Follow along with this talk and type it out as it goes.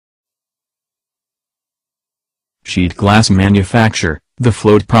sheet glass manufacture, the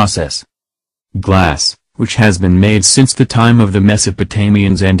float process. Glass, which has been made since the time of the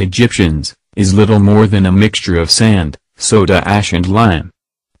Mesopotamians and Egyptians, is little more than a mixture of sand, soda ash and lime.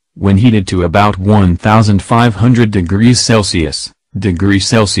 When heated to about 1500 degrees Celsius,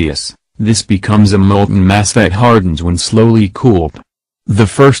 this becomes a molten mass that hardens when slowly cooled. The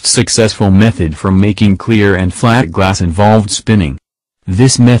first successful method for making clear and flat glass involved spinning.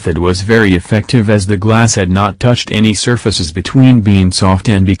 This method was very effective as the glass had not touched any surfaces between being soft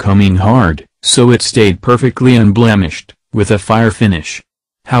and becoming hard, so it stayed perfectly unblemished, with a fire finish.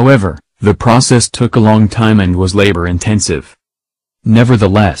 However, the process took a long time and was labor-intensive.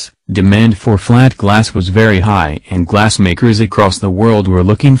 Nevertheless, demand for flat glass was very high and glassmakers across the world were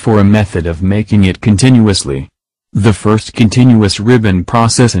looking for a method of making it continuously. The first continuous ribbon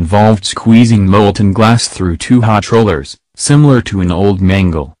process involved squeezing molten glass through two hot rollers, similar to an old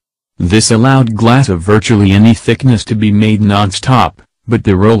mangle. This allowed glass of virtually any thickness to be made non-stop, but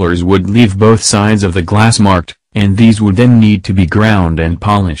the rollers would leave both sides of the glass marked, and these would then need to be ground and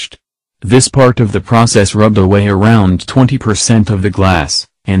polished. This part of the process rubbed away around 20% of the glass,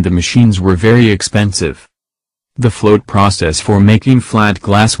 and the machines were very expensive. The float process for making flat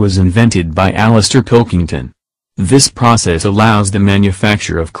glass was invented by Alistair Pilkington. This process allows the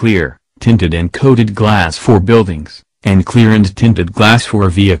manufacture of clear, tinted and coated glass for buildings, and clear and tinted glass for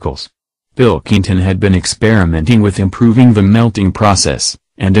vehicles. Pilkington had been experimenting with improving the melting process,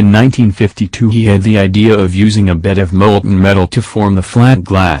 and in 1952 he had the idea of using a bed of molten metal to form the flat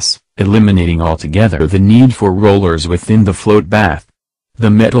glass, eliminating altogether the need for rollers within the float bath.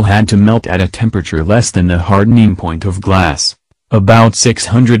 The metal had to melt at a temperature less than the hardening point of glass, about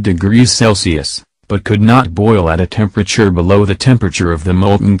 600 degrees Celsius, but could not boil at a temperature below the temperature of the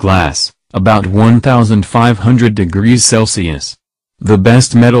molten glass, about 1500 degrees Celsius. The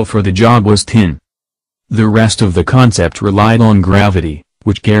best metal for the job was tin. The rest of the concept relied on gravity,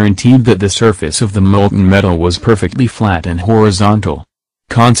 which guaranteed that the surface of the molten metal was perfectly flat and horizontal.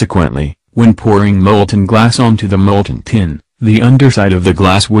 Consequently, when pouring molten glass onto the molten tin, the underside of the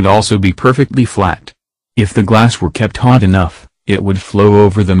glass would also be perfectly flat. If the glass were kept hot enough, it would flow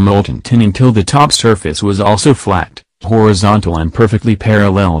over the molten tin until the top surface was also flat, horizontal and perfectly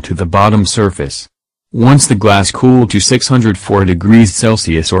parallel to the bottom surface. Once the glass cooled to 604 degrees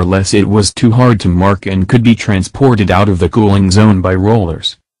Celsius or less, it was too hard to mark and could be transported out of the cooling zone by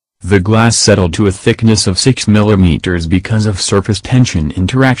rollers. The glass settled to a thickness of 6 mm because of surface tension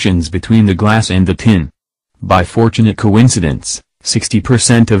interactions between the glass and the tin. By fortunate coincidence,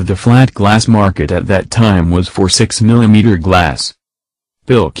 60% of the flat glass market at that time was for 6 mm glass.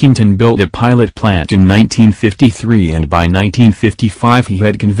 Pilkington built a pilot plant in 1953 and by 1955 he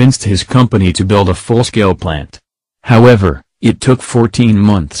had convinced his company to build a full-scale plant. However, it took 14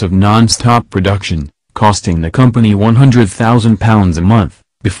 months of non-stop production, costing the company £100,000 a month,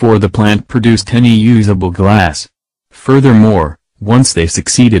 before the plant produced any usable glass. Furthermore, once they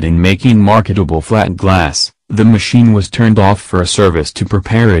succeeded in making marketable flat glass, the machine was turned off for a service to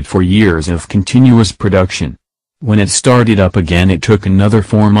prepare it for years of continuous production. When it started up again it took another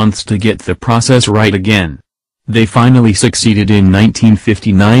 4 months to get the process right again. They finally succeeded in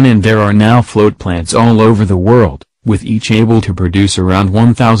 1959 and there are now float plants all over the world, with each able to produce around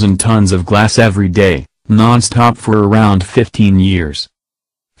 1,000 tons of glass every day, non-stop for around 15 years.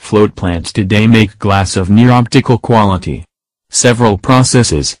 Float plants today make glass of near-optical quality. Several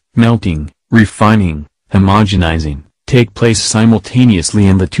processes, melting, refining, homogenizing, take place simultaneously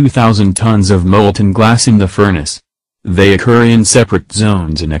in the 2,000 tons of molten glass in the furnace. They occur in separate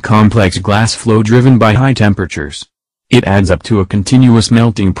zones in a complex glass flow driven by high temperatures. It adds up to a continuous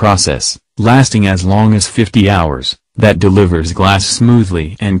melting process, lasting as long as 50 hours, that delivers glass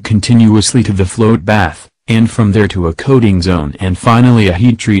smoothly and continuously to the float bath, and from there to a coating zone and finally a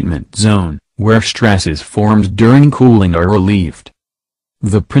heat treatment zone, where stresses formed during cooling are relieved.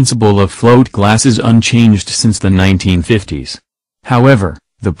 The principle of float glass is unchanged since the 1950s. However,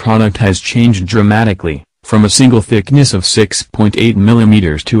 the product has changed dramatically, from a single thickness of 6.8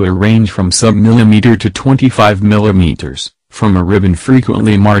 mm to a range from sub-millimeter to 25 mm, from a ribbon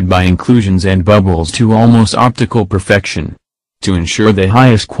frequently marred by inclusions and bubbles to almost optical perfection. To ensure the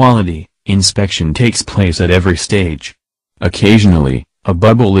highest quality, inspection takes place at every stage. Occasionally, a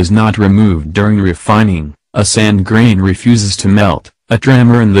bubble is not removed during refining, a sand grain refuses to melt, a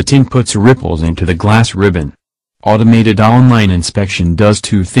tremor in the tin puts ripples into the glass ribbon. Automated online inspection does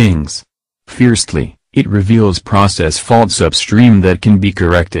two things. Firstly, it reveals process faults upstream that can be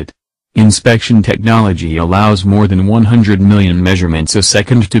corrected. Inspection technology allows more than 100 million measurements a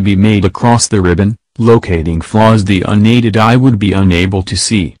second to be made across the ribbon, locating flaws the unaided eye would be unable to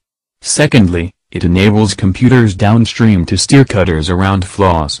see. Secondly, It enables computers downstream to steer cutters around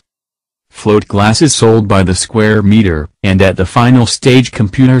flaws. Float glass is sold by the square meter, and at the final stage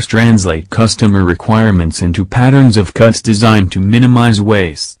computers translate customer requirements into patterns of cuts designed to minimize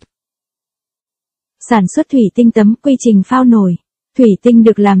waste. Sản xuất thủy tinh tấm, quy trình phao nổi. Thủy tinh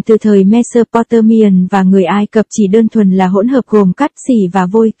được làm từ thời Mesopotamian và người Ai Cập chỉ đơn thuần là hỗn hợp gồm cát, xỉ và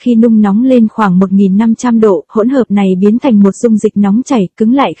vôi. Khi nung nóng lên khoảng 1500 độ, hỗn hợp này biến thành một dung dịch nóng chảy,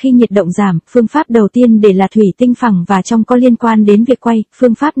 cứng lại khi nhiệt độ giảm. Phương pháp đầu tiên để là thủy tinh phẳng và trong có liên quan đến việc quay.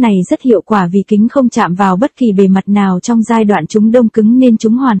 Phương pháp này rất hiệu quả vì kính không chạm vào bất kỳ bề mặt nào trong giai đoạn chúng đông cứng nên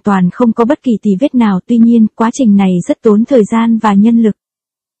chúng hoàn toàn không có bất kỳ tì vết nào. Tuy nhiên, quá trình này rất tốn thời gian và nhân lực.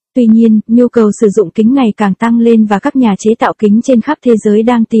 Tuy nhiên, nhu cầu sử dụng kính ngày càng tăng lên và các nhà chế tạo kính trên khắp thế giới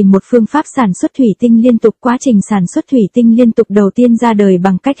đang tìm một phương pháp sản xuất thủy tinh liên tục. Quá trình sản xuất thủy tinh liên tục đầu tiên ra đời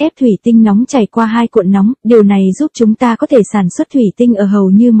bằng cách ép thủy tinh nóng chảy qua hai cuộn nóng. Điều này giúp chúng ta có thể sản xuất thủy tinh ở hầu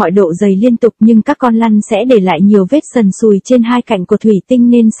như mọi độ dày liên tục, nhưng các con lăn sẽ để lại nhiều vết sần sùi trên hai cạnh của thủy tinh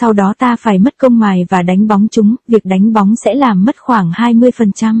nên sau đó ta phải mất công mài và đánh bóng chúng. Việc đánh bóng sẽ làm mất khoảng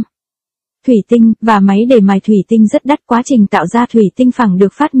 20% thủy tinh, và máy để mài thủy tinh rất đắt. Quá trình tạo ra thủy tinh phẳng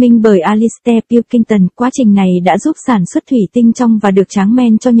được phát minh bởi Alistair Pilkington. Quá trình này đã giúp sản xuất thủy tinh trong và được tráng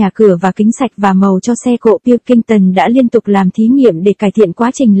men cho nhà cửa và kính sạch và màu cho xe cộ. Pilkington đã liên tục làm thí nghiệm để cải thiện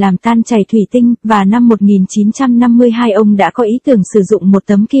quá trình làm tan chảy thủy tinh, và năm 1952 ông đã có ý tưởng sử dụng một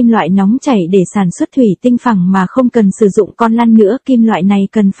tấm kim loại nóng chảy để sản xuất thủy tinh phẳng mà không cần sử dụng con lăn nữa. Kim loại này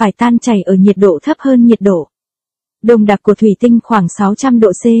cần phải tan chảy ở nhiệt độ thấp hơn nhiệt độ đồng đặc của thủy tinh khoảng 600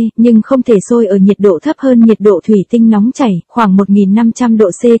 độ C, nhưng không thể sôi ở nhiệt độ thấp hơn nhiệt độ thủy tinh nóng chảy, khoảng 1500 độ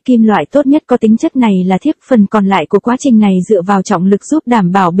C. Kim loại tốt nhất có tính chất này là thiếc. Phần còn lại của quá trình này dựa vào trọng lực giúp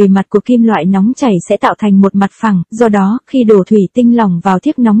đảm bảo bề mặt của kim loại nóng chảy sẽ tạo thành một mặt phẳng. Do đó, khi đổ thủy tinh lỏng vào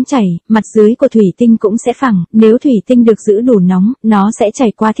thiếc nóng chảy, mặt dưới của thủy tinh cũng sẽ phẳng. Nếu thủy tinh được giữ đủ nóng, nó sẽ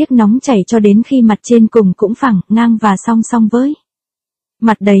chảy qua thiếc nóng chảy cho đến khi mặt trên cùng cũng phẳng, ngang và song song với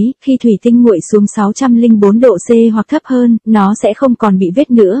mặt đấy. Khi thủy tinh nguội xuống 604 độ C hoặc thấp hơn, nó sẽ không còn bị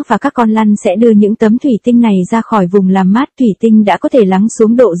vết nữa và các con lăn sẽ đưa những tấm thủy tinh này ra khỏi vùng làm mát. Thủy tinh đã có thể lắng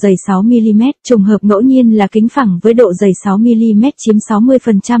xuống độ dày 6mm. Trùng hợp ngẫu nhiên là kính phẳng với độ dày 6mm chiếm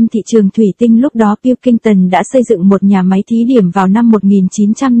 60% thị trường thủy tinh lúc đó. Pilkington đã xây dựng một nhà máy thí điểm vào năm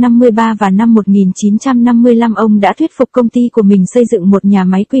 1953 và năm 1955 ông đã thuyết phục công ty của mình xây dựng một nhà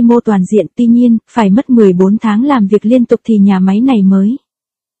máy quy mô toàn diện. Tuy nhiên, phải mất 14 tháng làm việc liên tục thì nhà máy này mới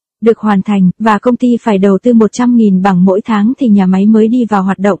được hoàn thành, và công ty phải đầu tư 100.000 bảng mỗi tháng thì nhà máy mới đi vào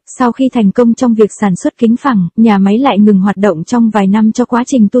hoạt động. Sau khi thành công trong việc sản xuất kính phẳng, nhà máy lại ngừng hoạt động trong vài năm cho quá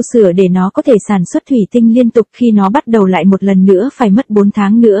trình tu sửa để nó có thể sản xuất thủy tinh liên tục. Khi nó bắt đầu lại một lần nữa phải mất 4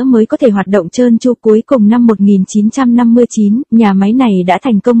 tháng nữa mới có thể hoạt động trơn tru. Cuối cùng năm 1959, nhà máy này đã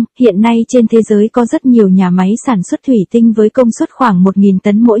thành công. Hiện nay trên thế giới có rất nhiều nhà máy sản xuất thủy tinh với công suất khoảng 1.000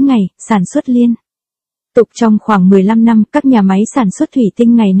 tấn mỗi ngày, sản xuất liên tục trong khoảng 15 năm. Các nhà máy sản xuất thủy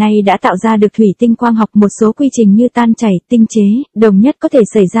tinh ngày nay đã tạo ra được thủy tinh quang học. Một số quy trình như tan chảy, tinh chế, đồng nhất có thể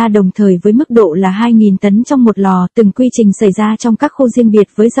xảy ra đồng thời với mức độ là 2.000 tấn trong một lò. Từng quy trình xảy ra trong các khu riêng biệt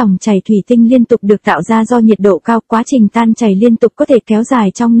với dòng chảy thủy tinh liên tục được tạo ra do nhiệt độ cao. Quá trình tan chảy liên tục có thể kéo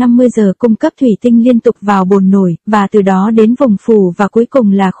dài trong 50 giờ, cung cấp thủy tinh liên tục vào bồn nổi, và từ đó đến vùng phủ, và cuối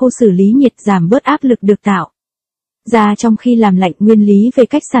cùng là khu xử lý nhiệt, giảm bớt áp lực được tạo ra trong khi làm lạnh. Nguyên lý về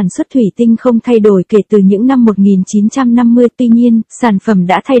cách sản xuất thủy tinh không thay đổi kể từ những năm 1950. Tuy nhiên, sản phẩm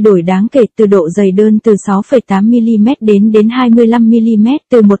đã thay đổi đáng kể, từ độ dày đơn từ 6,8mm đến 25mm,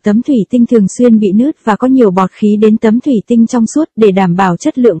 từ một tấm thủy tinh thường xuyên bị nứt và có nhiều bọt khí đến tấm thủy tinh trong suốt. Để đảm bảo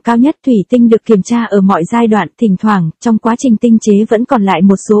chất lượng cao nhất, thủy tinh được kiểm tra ở mọi giai đoạn. Thỉnh thoảng, trong quá trình tinh chế vẫn còn lại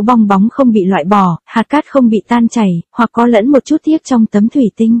một số bong bóng không bị loại bỏ, hạt cát không bị tan chảy, hoặc có lẫn một chút thiếc trong tấm thủy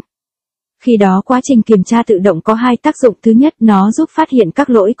tinh. Khi đó quá trình kiểm tra tự động có hai tác dụng. Thứ nhất, nó giúp phát hiện các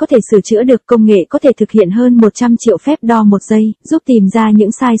lỗi có thể sửa chữa được. Công nghệ có thể thực hiện hơn 100 triệu phép đo một giây, giúp tìm ra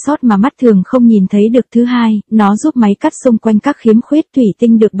những sai sót mà mắt thường không nhìn thấy được. Thứ hai, nó giúp máy cắt xung quanh các khiếm khuyết. Thủy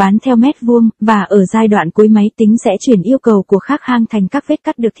tinh được bán theo mét vuông, và ở giai đoạn cuối máy tính sẽ chuyển yêu cầu của khác hang thành các vết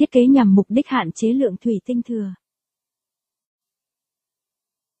cắt được thiết kế nhằm mục đích hạn chế lượng thủy tinh thừa.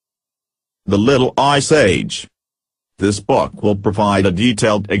 The Little Ice Age. This book will provide a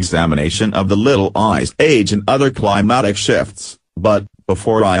detailed examination of the Little Ice Age and other climatic shifts, but,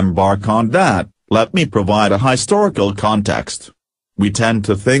 before I embark on that, let me provide a historical context. We tend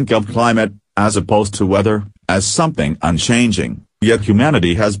to think of climate, as opposed to weather, as something unchanging, yet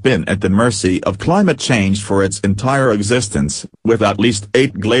humanity has been at the mercy of climate change for its entire existence, with at least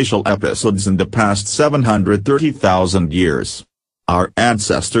 8 glacial episodes in the past 730,000 years. Our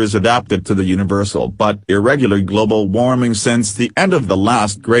ancestors adapted to the universal but irregular global warming since the end of the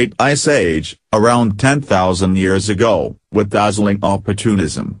last great ice age, around 10,000 years ago, with dazzling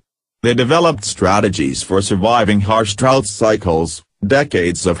opportunism. They developed strategies for surviving harsh drought cycles,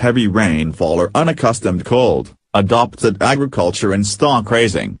 decades of heavy rainfall or unaccustomed cold, adopted agriculture and stock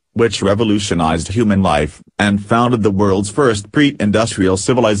raising, which revolutionized human life, and founded the world's first pre-industrial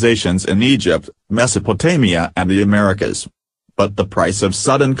civilizations in Egypt, Mesopotamia and the Americas. But the price of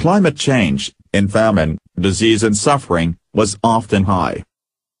sudden climate change, in famine, disease and suffering, was often high.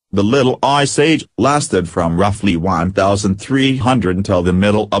 The Little Ice Age lasted from roughly 1300 until the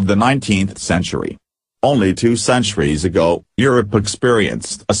middle of the 19th century. Only 2 centuries ago, Europe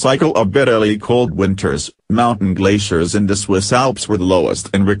experienced a cycle of bitterly cold winters. Mountain glaciers in the Swiss Alps were the lowest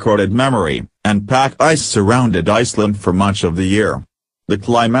in recorded memory, and pack ice surrounded Iceland for much of the year. The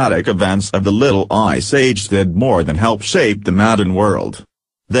climatic events of the Little Ice Age did more than help shape the modern world.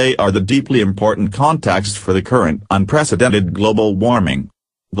 They are the deeply important context for the current unprecedented global warming.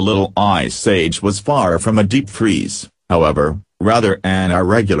 The Little Ice Age was far from a deep freeze, however, rather an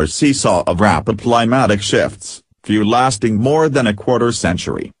irregular seesaw of rapid climatic shifts, few lasting more than a quarter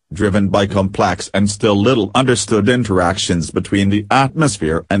century, driven by complex and still little understood interactions between the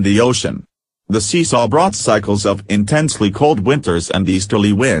atmosphere and the ocean. The seesaw brought cycles of intensely cold winters and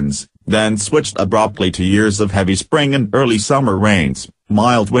easterly winds, then switched abruptly to years of heavy spring and early summer rains,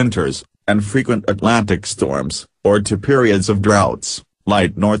 mild winters, and frequent Atlantic storms, or to periods of droughts,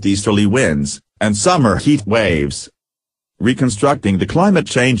 light northeasterly winds, and summer heat waves. Reconstructing the climate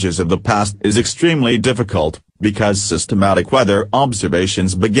changes of the past is extremely difficult, because systematic weather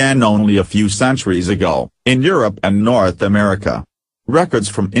observations began only a few centuries ago, in Europe and North America. Records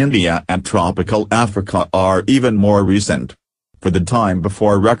from India and tropical Africa are even more recent. For the time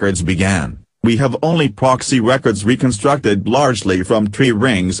before records began, we have only proxy records reconstructed largely from tree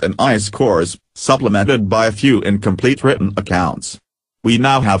rings and ice cores, supplemented by a few incomplete written accounts. We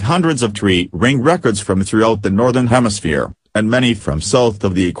now have hundreds of tree ring records from throughout the Northern Hemisphere, and many from south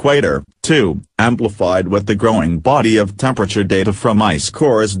of the equator, too, amplified with the growing body of temperature data from ice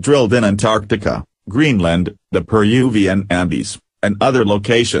cores drilled in Antarctica, Greenland, the Peruvian Andes, and other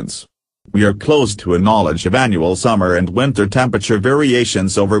locations. We are close to a knowledge of annual summer and winter temperature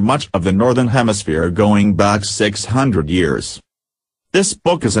variations over much of the Northern Hemisphere going back 600 years. This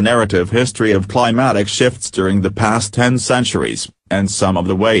book is a narrative history of climatic shifts during the past 10 centuries, and some of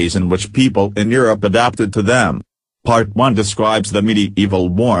the ways in which people in Europe adapted to them. Part 1 describes the medieval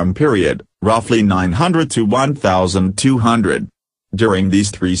warm period, roughly 900 to 1200. During these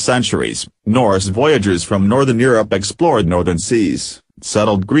 3 centuries, Norse voyagers from northern Europe explored northern seas,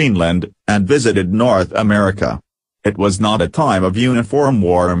 settled Greenland, and visited North America. It was not a time of uniform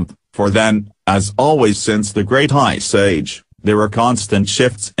warmth, for then, as always since the Great Ice Age, there were constant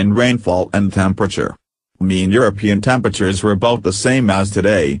shifts in rainfall and temperature. Mean European temperatures were about the same as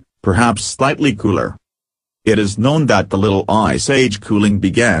today, perhaps slightly cooler. It is known that the Little Ice Age cooling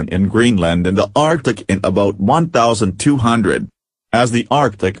began in Greenland and the Arctic in about 1200. As the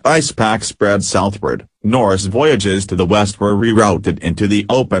Arctic ice pack spread southward, Norse voyages to the west were rerouted into the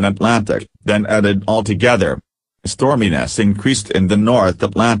open Atlantic, then added all together. Storminess increased in the North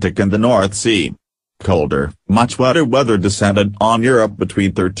Atlantic and the North Sea. Colder, much wetter weather descended on Europe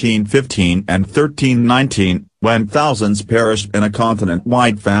between 1315 and 1319, when thousands perished in a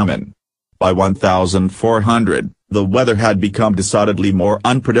continent-wide famine. By 1400, the weather had become decidedly more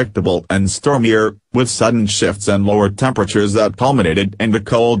unpredictable and stormier, with sudden shifts and lower temperatures that culminated in the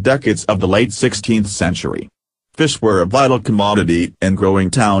cold decades of the late 16th century. Fish were a vital commodity in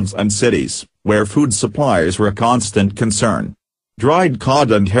growing towns and cities, where food supplies were a constant concern. Dried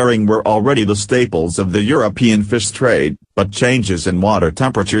cod and herring were already the staples of the European fish trade, but changes in water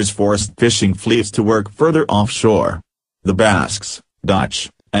temperatures forced fishing fleets to work further offshore. The Basques,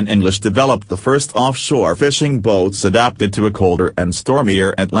 Dutch, and English developed the first offshore fishing boats adapted to a colder and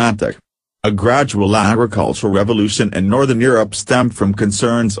stormier Atlantic. A gradual agricultural revolution in Northern Europe stemmed from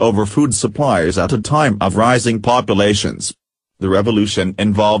concerns over food supplies at a time of rising populations. The revolution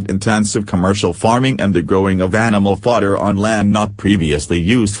involved intensive commercial farming and the growing of animal fodder on land not previously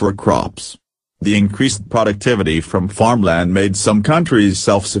used for crops. The increased productivity from farmland made some countries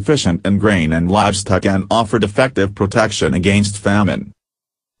self-sufficient in grain and livestock and offered effective protection against famine.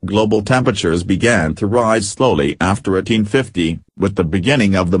 Global temperatures began to rise slowly after 1850, with the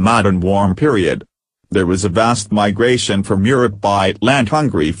beginning of the modern warm period. There was a vast migration from Europe by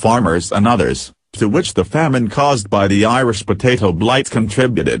land-hungry farmers and others, to which the famine caused by the Irish potato blight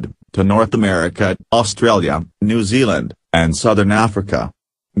contributed, to North America, Australia, New Zealand, and Southern Africa.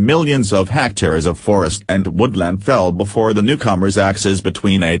 Millions of hectares of forest and woodland fell before the newcomers' axes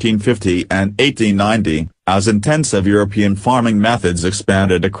between 1850 and 1890, as intensive European farming methods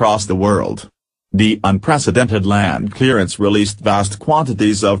expanded across the world. The unprecedented land clearance released vast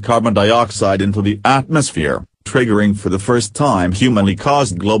quantities of carbon dioxide into the atmosphere, triggering for the first time humanly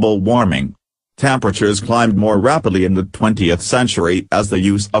caused global warming. Temperatures climbed more rapidly in the 20th century as the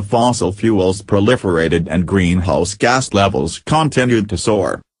use of fossil fuels proliferated and greenhouse gas levels continued to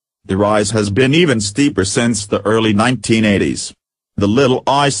soar. The rise has been even steeper since the early 1980s. The Little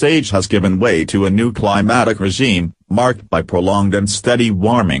Ice Age has given way to a new climatic regime, marked by prolonged and steady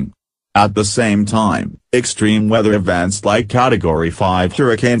warming. At the same time, extreme weather events like Category 5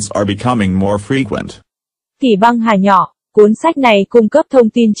 hurricanes are becoming more frequent. Kỳ băng hà nhỏ. Cuốn sách này cung cấp thông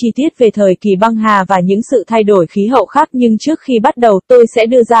tin chi tiết về thời kỳ băng hà và những sự thay đổi khí hậu khác, nhưng trước khi bắt đầu tôi sẽ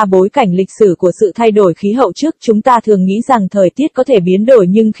đưa ra bối cảnh lịch sử của sự thay đổi khí hậu trước. Chúng ta thường nghĩ rằng thời tiết có thể biến đổi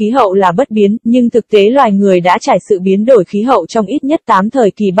nhưng khí hậu là bất biến, nhưng thực tế loài người đã trải sự biến đổi khí hậu trong ít nhất 8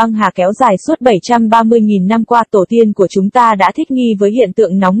 thời kỳ băng hà kéo dài suốt 730.000 năm qua. Tổ tiên của chúng ta đã thích nghi với hiện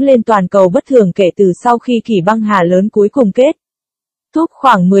tượng nóng lên toàn cầu bất thường kể từ sau khi kỳ băng hà lớn cuối cùng kết thúc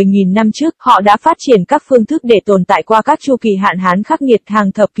khoảng 10.000 năm trước. Họ đã phát triển các phương thức để tồn tại qua các chu kỳ hạn hán khắc nghiệt,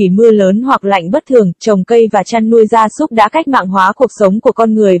 hàng thập kỷ mưa lớn hoặc lạnh bất thường. Trồng cây và chăn nuôi gia súc đã cách mạng hóa cuộc sống của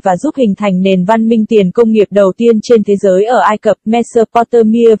con người và giúp hình thành nền văn minh tiền công nghiệp đầu tiên trên thế giới ở Ai Cập,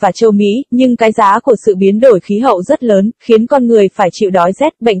 Mesopotamia và châu Mỹ. Nhưng cái giá của sự biến đổi khí hậu rất lớn, khiến con người phải chịu đói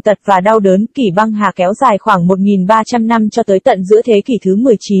rét, bệnh tật và đau đớn. Kỳ băng hà kéo dài khoảng 1.300 năm cho tới tận giữa thế kỷ thứ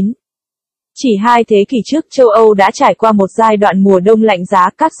 19. Chỉ 2 thế kỷ trước, châu Âu đã trải qua một giai đoạn mùa đông lạnh giá.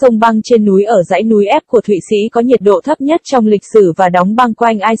 Các sông băng trên núi ở dãy núi ép của Thụy Sĩ có nhiệt độ thấp nhất trong lịch sử và đóng băng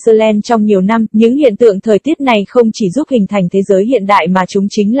quanh Iceland trong nhiều năm. Những hiện tượng thời tiết này không chỉ giúp hình thành thế giới hiện đại mà chúng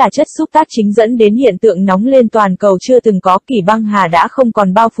chính là chất xúc tác chính dẫn đến hiện tượng nóng lên toàn cầu chưa từng có. Kỳ băng hà đã không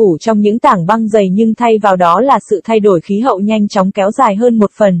còn bao phủ trong những tảng băng dày, nhưng thay vào đó là sự thay đổi khí hậu nhanh chóng kéo dài hơn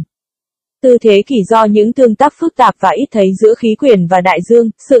một phần từ thế kỷ do những tương tác phức tạp và ít thấy giữa khí quyển và đại dương.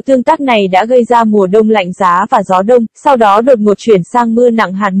 Sự tương tác này đã gây ra mùa đông lạnh giá và gió đông, sau đó đột ngột chuyển sang mưa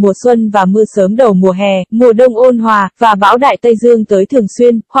nặng hạt mùa xuân và mưa sớm đầu mùa hè, mùa đông ôn hòa, và bão đại Tây Dương tới thường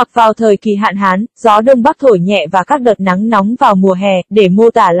xuyên, hoặc vào thời kỳ hạn hán, gió đông bắc thổi nhẹ và các đợt nắng nóng vào mùa hè. Để mô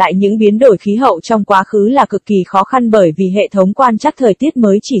tả lại những biến đổi khí hậu trong quá khứ là cực kỳ khó khăn, bởi vì hệ thống quan trắc thời tiết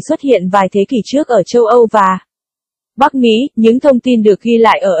mới chỉ xuất hiện vài thế kỷ trước ở châu Âu và Bắc Mỹ. Những thông tin được ghi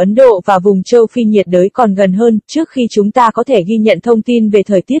lại ở Ấn Độ và vùng châu Phi nhiệt đới còn gần hơn. Trước khi chúng ta có thể ghi nhận thông tin về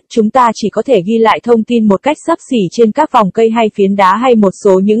thời tiết, chúng ta chỉ có thể ghi lại thông tin một cách xấp xỉ trên các vòng cây hay phiến đá hay một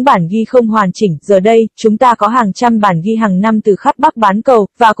số những bản ghi không hoàn chỉnh. Giờ đây, chúng ta có hàng trăm bản ghi hàng năm từ khắp Bắc bán cầu,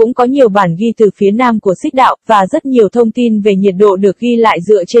 và cũng có nhiều bản ghi từ phía nam của xích đạo, và rất nhiều thông tin về nhiệt độ được ghi lại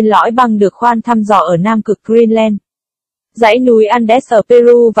dựa trên lõi băng được khoan thăm dò ở Nam Cực Greenland, dãy núi Andes ở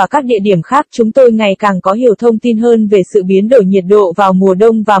Peru và các địa điểm khác. Chúng tôi ngày càng có nhiều thông tin hơn về sự biến đổi nhiệt độ vào mùa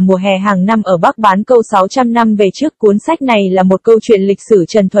đông và mùa hè hàng năm ở Bắc bán cầu 600 năm về trước. Cuốn sách này là một câu chuyện lịch sử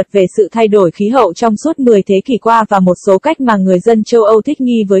trần thuật về sự thay đổi khí hậu trong suốt 10 thế kỷ qua và một số cách mà người dân châu Âu thích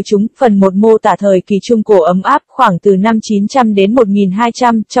nghi với chúng. Phần 1 mô tả thời kỳ Trung Cổ ấm áp khoảng từ năm 900 đến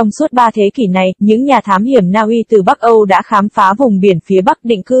 1200. Trong suốt 3 thế kỷ này, những nhà thám hiểm Na Uy từ Bắc Âu đã khám phá vùng biển phía Bắc,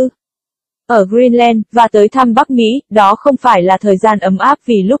 định cư ở Greenland, và tới thăm Bắc Mỹ. Đó không phải là thời gian ấm áp,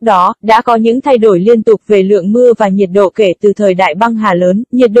 vì lúc đó đã có những thay đổi liên tục về lượng mưa và nhiệt độ kể từ thời đại băng hà lớn.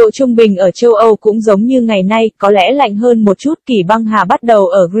 Nhiệt độ trung bình ở châu Âu cũng giống như ngày nay, có lẽ lạnh hơn một chút. Kỳ băng hà bắt đầu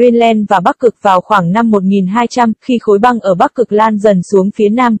ở Greenland và Bắc Cực vào khoảng năm 1200, khi khối băng ở Bắc Cực lan dần xuống phía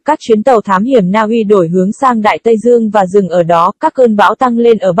nam. Các chuyến tàu thám hiểm Na Uy đổi hướng sang Đại Tây Dương và dừng ở đó. Các cơn bão tăng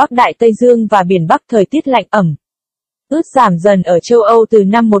lên ở Bắc Đại Tây Dương và biển Bắc. Thời tiết lạnh ẩm ướt giảm dần ở châu Âu từ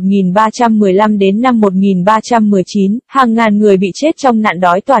năm 1315 đến năm 1319, hàng ngàn người bị chết trong nạn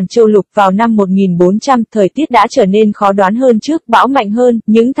đói toàn châu lục. Vào năm 1400, thời tiết đã trở nên khó đoán hơn trước, bão mạnh hơn,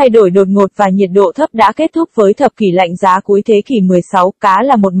 những thay đổi đột ngột và nhiệt độ thấp đã kết thúc với thập kỷ lạnh giá cuối thế kỷ 16. Cá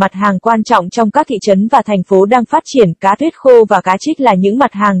là một mặt hàng quan trọng trong các thị trấn và thành phố đang phát triển. Cá tuyết khô và cá trích là những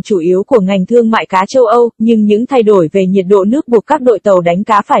mặt hàng chủ yếu của ngành thương mại cá châu Âu, nhưng những thay đổi về nhiệt độ nước buộc các đội tàu đánh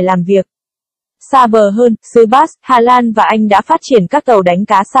cá phải làm việc xa bờ hơn. Xứ Basque, Hà Lan và Anh đã phát triển các tàu đánh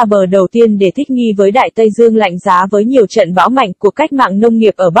cá xa bờ đầu tiên để thích nghi với Đại Tây Dương lạnh giá với nhiều trận bão mạnh. Cuộc cách mạng nông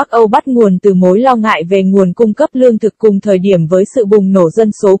nghiệp ở Bắc Âu bắt nguồn từ mối lo ngại về nguồn cung cấp lương thực cùng thời điểm với sự bùng nổ dân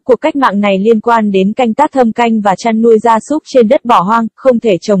số. Cuộc cách mạng này liên quan đến canh tác thâm canh và chăn nuôi gia súc trên đất bỏ hoang, không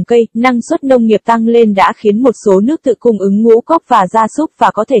thể trồng cây. Năng suất nông nghiệp tăng lên đã khiến một số nước tự cung ứng ngũ cốc và gia súc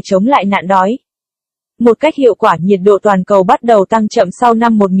và có thể chống lại nạn đói. Một cách hiệu quả, nhiệt độ toàn cầu bắt đầu tăng chậm sau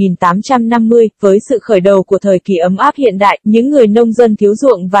năm 1850, với sự khởi đầu của thời kỳ ấm áp hiện đại, những người nông dân thiếu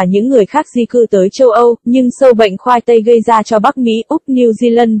ruộng và những người khác di cư tới châu Âu, nhưng sâu bệnh khoai tây gây ra cho Bắc Mỹ, Úc, New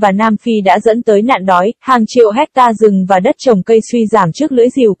Zealand và Nam Phi đã dẫn tới nạn đói, hàng triệu hecta rừng và đất trồng cây suy giảm trước lưỡi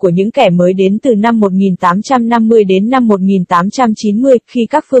rìu của những kẻ mới đến từ năm 1850 đến năm 1890, khi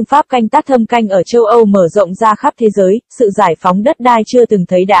các phương pháp canh tác thâm canh ở châu Âu mở rộng ra khắp thế giới, sự giải phóng đất đai chưa từng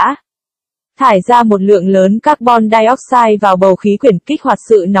thấy đã thải ra một lượng lớn carbon dioxide vào bầu khí quyển, kích hoạt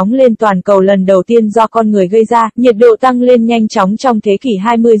sự nóng lên toàn cầu lần đầu tiên do con người gây ra. Nhiệt độ tăng lên nhanh chóng trong thế kỷ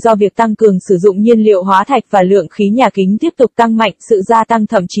 20 do việc tăng cường sử dụng nhiên liệu hóa thạch và lượng khí nhà kính tiếp tục tăng mạnh. Sự gia tăng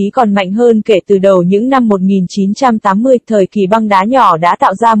thậm chí còn mạnh hơn kể từ đầu những năm 1980. Thời kỳ băng đá nhỏ đã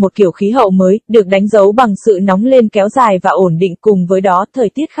tạo ra một kiểu khí hậu mới, được đánh dấu bằng sự nóng lên kéo dài và ổn định. Cùng với đó, thời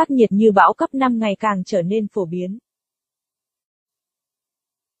tiết khắc nghiệt như bão cấp 5 ngày càng trở nên phổ biến.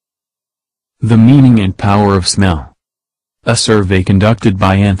 The meaning and power of smell. A survey conducted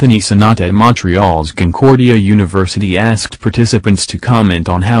by Anthony Sonat at Montreal's Concordia University asked participants to comment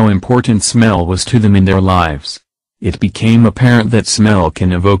on how important smell was to them in their lives. It became apparent that smell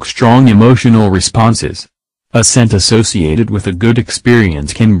can evoke strong emotional responses. A scent associated with a good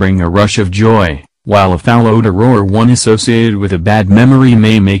experience can bring a rush of joy, while a foul odor or one associated with a bad memory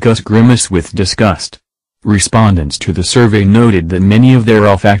may make us grimace with disgust. Respondents to the survey noted that many of their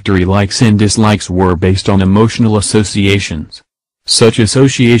olfactory likes and dislikes were based on emotional associations. Such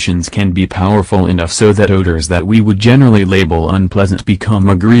associations can be powerful enough so that odors that we would generally label unpleasant become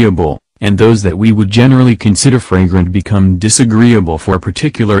agreeable, and those that we would generally consider fragrant become disagreeable for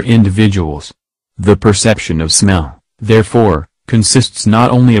particular individuals. The perception of smell, therefore, consists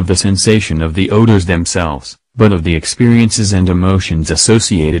not only of the sensation of the odors themselves, but of the experiences and emotions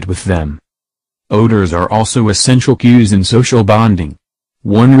associated with them. Odors are also essential cues in social bonding.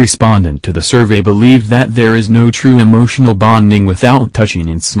 One respondent to the survey believed that there is no true emotional bonding without touching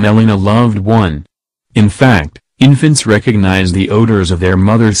and smelling a loved one. In fact, infants recognize the odors of their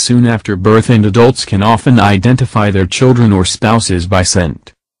mothers soon after birth, and adults can often identify their children or spouses by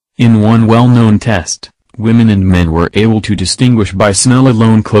scent. In one well-known test, women and men were able to distinguish by smell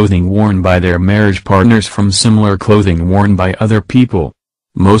alone clothing worn by their marriage partners from similar clothing worn by other people.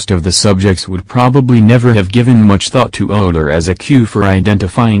 Most of the subjects would probably never have given much thought to odor as a cue for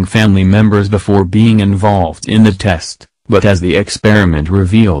identifying family members before being involved in the test, but as the experiment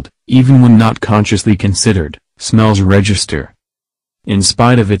revealed, even when not consciously considered, smells register. In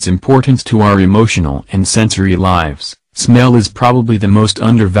spite of its importance to our emotional and sensory lives, smell is probably the most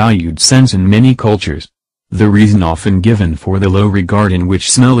undervalued sense in many cultures. The reason often given for the low regard in which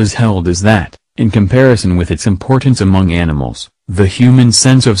smell is held is that, in comparison with its importance among animals, the human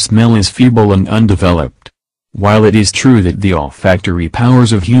sense of smell is feeble and undeveloped. While it is true that the olfactory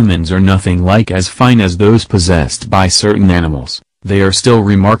powers of humans are nothing like as fine as those possessed by certain animals, they are still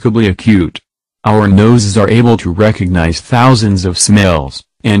remarkably acute. Our noses are able to recognize thousands of smells,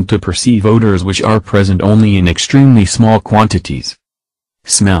 and to perceive odors which are present only in extremely small quantities.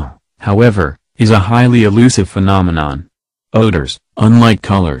 Smell, however, is a highly elusive phenomenon. Odors, unlike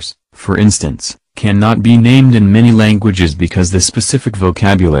colors, for instance, cannot be named in many languages because the specific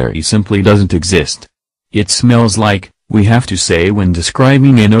vocabulary simply doesn't exist. It smells like, we have to say when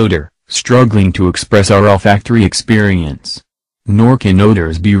describing an odor, struggling to express our olfactory experience. Nor can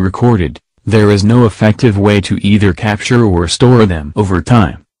odors be recorded, there is no effective way to either capture or store them over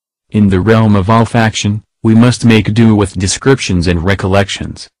time. In the realm of olfaction, we must make do with descriptions and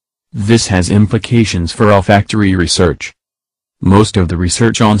recollections. This has implications for olfactory research. Most of the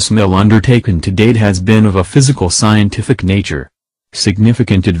research on smell undertaken to date has been of a physical scientific nature.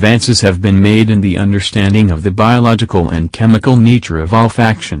 Significant advances have been made in the understanding of the biological and chemical nature of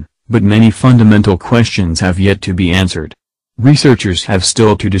olfaction, but many fundamental questions have yet to be answered. Researchers have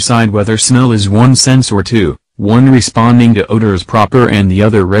still to decide whether smell is one sense or two, one responding to odors proper and the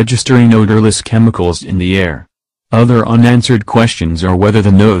other registering odorless chemicals in the air. Other unanswered questions are whether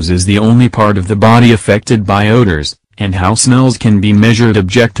the nose is the only part of the body affected by odors, and how smells can be measured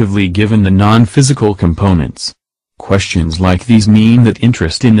objectively given the non-physical components. Questions like these mean that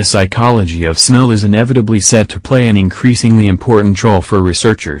interest in the psychology of smell is inevitably set to play an increasingly important role for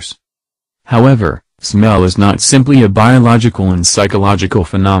researchers. However, smell is not simply a biological and psychological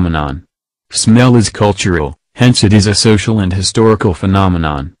phenomenon. Smell is cultural, hence it is a social and historical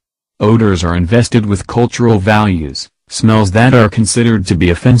phenomenon. Odors are invested with cultural values. Smells that are considered to be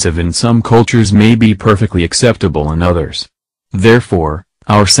offensive in some cultures may be perfectly acceptable in others. Therefore,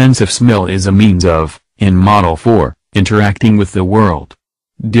 our sense of smell is a means of, and model for, interacting with the world.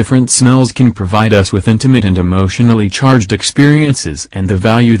 Different smells can provide us with intimate and emotionally charged experiences, and the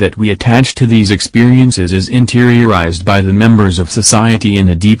value that we attach to these experiences is interiorized by the members of society in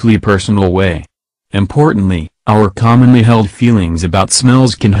a deeply personal way. Importantly, our commonly held feelings about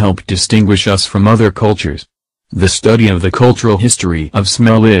smells can help distinguish us from other cultures. The study of the cultural history of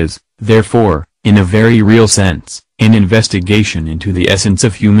smell is, therefore, in a very real sense, an investigation into the essence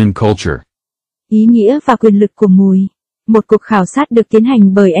of human culture. Ý nghĩa và quyền lực của mùi. Một cuộc khảo sát được tiến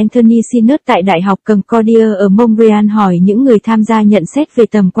hành bởi Anthony Sinnott tại Đại học Concordia ở Montreal hỏi những người tham gia nhận xét về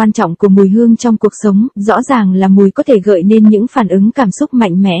tầm quan trọng của mùi hương trong cuộc sống. Rõ ràng là mùi có thể gợi nên những phản ứng cảm xúc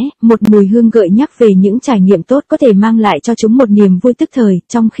mạnh mẽ, một mùi hương gợi nhắc về những trải nghiệm tốt có thể mang lại cho chúng một niềm vui tức thời,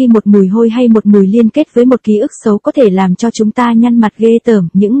 trong khi một mùi hôi hay một mùi liên kết với một ký ức xấu có thể làm cho chúng ta nhăn mặt ghê tởm.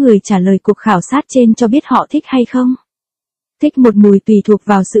 Những người trả lời cuộc khảo sát trên cho biết họ thích hay không thích một mùi tùy thuộc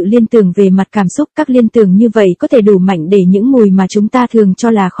vào sự liên tưởng về mặt cảm xúc. Các liên tưởng như vậy có thể đủ mạnh để những mùi mà chúng ta thường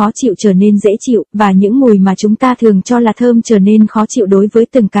cho là khó chịu trở nên dễ chịu, và những mùi mà chúng ta thường cho là thơm trở nên khó chịu đối với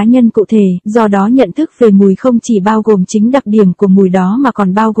từng cá nhân cụ thể. Do đó nhận thức về mùi không chỉ bao gồm chính đặc điểm của mùi đó mà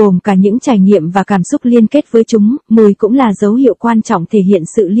còn bao gồm cả những trải nghiệm và cảm xúc liên kết với chúng. Mùi cũng là dấu hiệu quan trọng thể hiện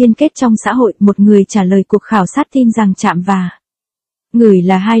sự liên kết trong xã hội. Một người trả lời cuộc khảo sát tin rằng chạm và ngửi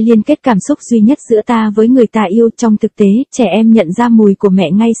là hai liên kết cảm xúc duy nhất giữa ta với người ta yêu. Trong thực tế, trẻ em nhận ra mùi của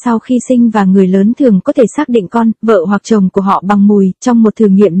mẹ ngay sau khi sinh, và người lớn thường có thể xác định con, vợ hoặc chồng của họ bằng mùi. Trong một thử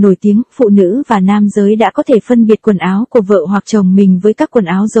nghiệm nổi tiếng, phụ nữ và nam giới đã có thể phân biệt quần áo của vợ hoặc chồng mình với các quần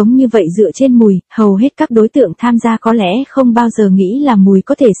áo giống như vậy dựa trên mùi. Hầu hết các đối tượng tham gia có lẽ không bao giờ nghĩ là mùi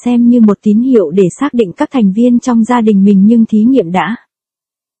có thể xem như một tín hiệu để xác định các thành viên trong gia đình mình, nhưng thí nghiệm đã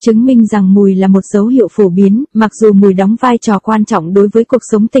chứng minh rằng mùi là một dấu hiệu phổ biến. Mặc dù mùi đóng vai trò quan trọng đối với cuộc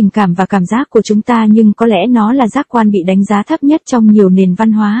sống tình cảm và cảm giác của chúng ta, nhưng có lẽ nó là giác quan bị đánh giá thấp nhất trong nhiều nền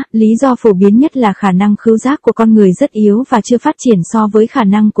văn hóa. Lý do phổ biến nhất là khả năng khứu giác của con người rất yếu và chưa phát triển so với khả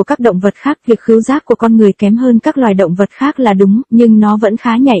năng của các động vật khác. Việc khứu giác của con người kém hơn các loài động vật khác là đúng, nhưng nó vẫn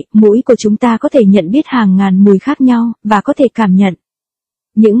khá nhạy. Mũi của chúng ta có thể nhận biết hàng ngàn mùi khác nhau, và có thể cảm nhận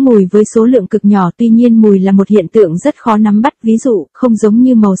những mùi với số lượng cực nhỏ. Tuy nhiên mùi là một hiện tượng rất khó nắm bắt. Ví dụ, không giống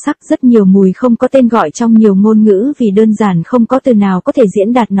như màu sắc, rất nhiều mùi không có tên gọi trong nhiều ngôn ngữ vì đơn giản không có từ nào có thể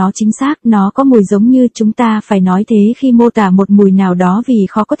diễn đạt nó chính xác. Nó có mùi giống như chúng ta phải nói thế khi mô tả một mùi nào đó vì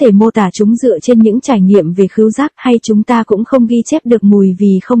khó có thể mô tả chúng dựa trên những trải nghiệm về khứu giác, hay chúng ta cũng không ghi chép được mùi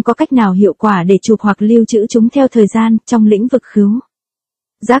vì không có cách nào hiệu quả để chụp hoặc lưu trữ chúng theo thời gian. Trong lĩnh vực khứu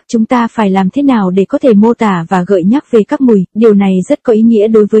giác, chúng ta phải làm thế nào để có thể mô tả và gợi nhắc về các mùi? Điều này rất có ý nghĩa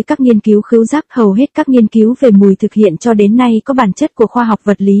đối với các nghiên cứu khứu giác. Hầu hết các nghiên cứu về mùi thực hiện cho đến nay có bản chất của khoa học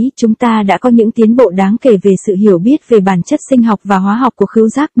vật lý. Chúng ta đã có những tiến bộ đáng kể về sự hiểu biết về bản chất sinh học và hóa học của khứu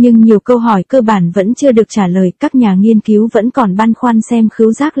giác, nhưng nhiều câu hỏi cơ bản vẫn chưa được trả lời. Các nhà nghiên cứu vẫn còn băn khoăn xem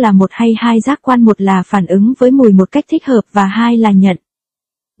khứu giác là một hay hai giác quan. Một là phản ứng với mùi một cách thích hợp, và hai là nhận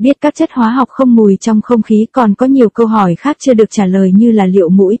biết các chất hóa học không mùi trong không khí. Còn có nhiều câu hỏi khác chưa được trả lời, như là liệu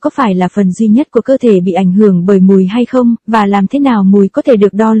mũi có phải là phần duy nhất của cơ thể bị ảnh hưởng bởi mùi hay không, và làm thế nào mùi có thể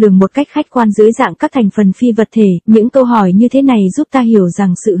được đo lường một cách khách quan dưới dạng các thành phần phi vật thể. Những câu hỏi như thế này giúp ta hiểu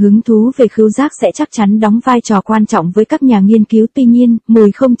rằng sự hứng thú về khứu giác sẽ chắc chắn đóng vai trò quan trọng với các nhà nghiên cứu. Tuy nhiên,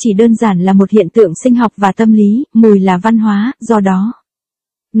 mùi không chỉ đơn giản là một hiện tượng sinh học và tâm lý, mùi là văn hóa, do đó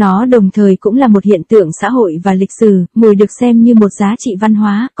nó đồng thời cũng là một hiện tượng xã hội và lịch sử. Mùi được xem như một giá trị văn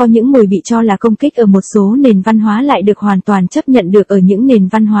hóa. Có những mùi bị cho là công kích ở một số nền văn hóa lại được hoàn toàn chấp nhận được ở những nền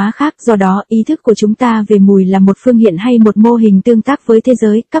văn hóa khác. Do đó, ý thức của chúng ta về mùi là một phương hiện hay một mô hình tương tác với thế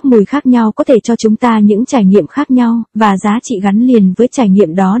giới. Các mùi khác nhau có thể cho chúng ta những trải nghiệm khác nhau, và giá trị gắn liền với trải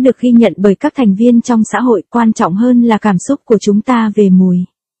nghiệm đó được ghi nhận bởi các thành viên trong xã hội. Quan trọng hơn là cảm xúc của chúng ta về mùi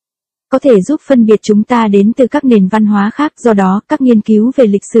có thể giúp phân biệt chúng ta đến từ các nền văn hóa khác. Do đó, các nghiên cứu về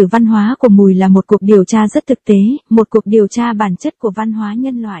lịch sử văn hóa của mùi là một cuộc điều tra rất thực tế, một cuộc điều tra bản chất của văn hóa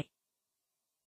nhân loại.